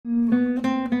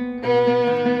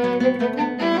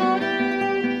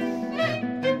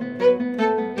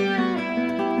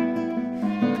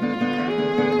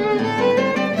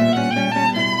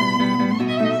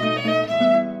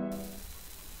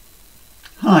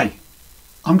Hi,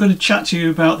 I'm going to chat to you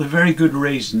about the very good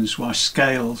reasons why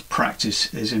scales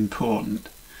practice is important.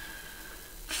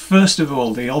 First of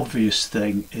all, the obvious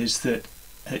thing is that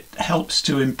it helps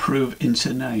to improve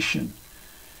intonation.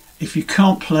 If you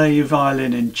can't play your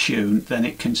violin in tune, then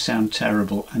it can sound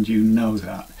terrible, and you know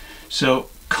that. So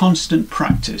constant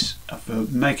practice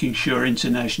of making sure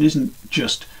intonation isn't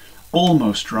just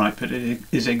almost right, but it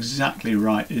is exactly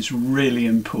right, is really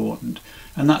important.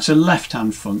 And that's a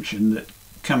left-hand function that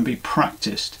can be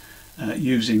practiced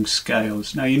using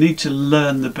scales. Now you need to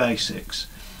learn the basics.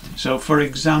 So for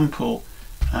example,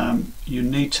 you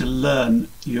need to learn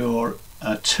your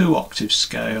 2-octave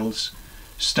scales,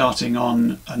 starting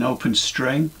on an open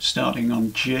string, starting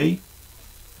on G,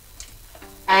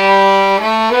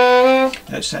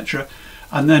 etc.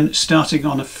 And then starting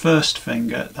on a first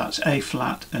finger, that's A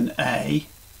flat and A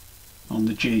on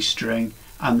the G string,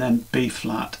 and then B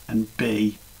flat and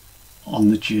B on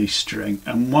the G string.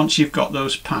 And once you've got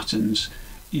those patterns,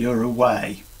 you're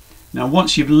away. Now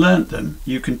once you've learnt them,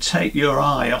 you can take your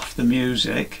eye off the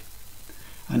music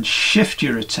and shift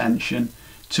your attention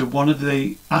to one of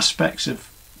the aspects of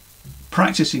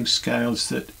practicing scales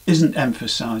that isn't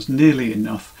emphasised nearly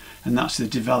enough, and that's the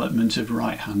development of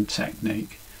right hand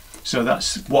technique. So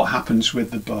that's what happens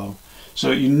with the bow.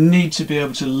 So you need to be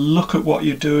able to look at what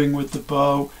you're doing with the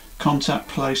bow, contact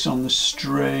place on the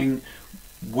string,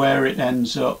 where it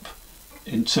ends up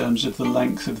in terms of the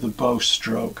length of the bow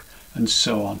stroke, and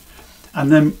so on.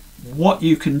 And then what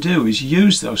you can do is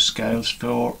use those scales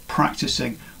for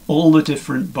practicing all the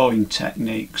different bowing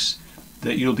techniques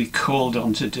that you'll be called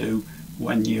on to do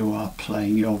when you are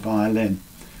playing your violin.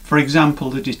 For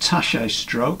example, the detache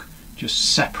stroke, just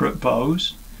separate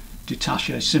bows.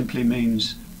 Detache simply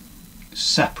means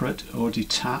separate or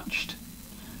detached.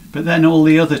 But then all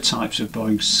the other types of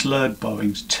bowing, slurred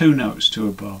bowings, 2 notes to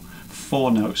a bow,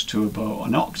 4 notes to a bow,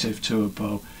 an octave to a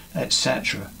bow,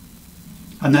 etc.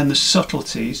 And then the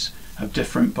subtleties of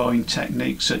different bowing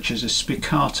techniques, such as a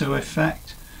spiccato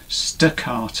effect,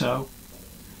 staccato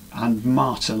and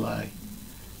martele.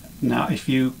 Now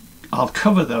I'll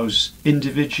cover those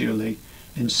individually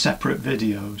in separate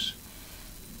videos,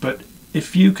 but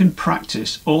if you can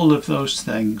practice all of those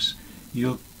things,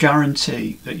 you'll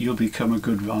guarantee that you'll become a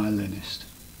good violinist.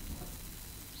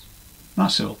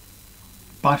 That's all.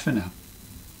 Bye for now.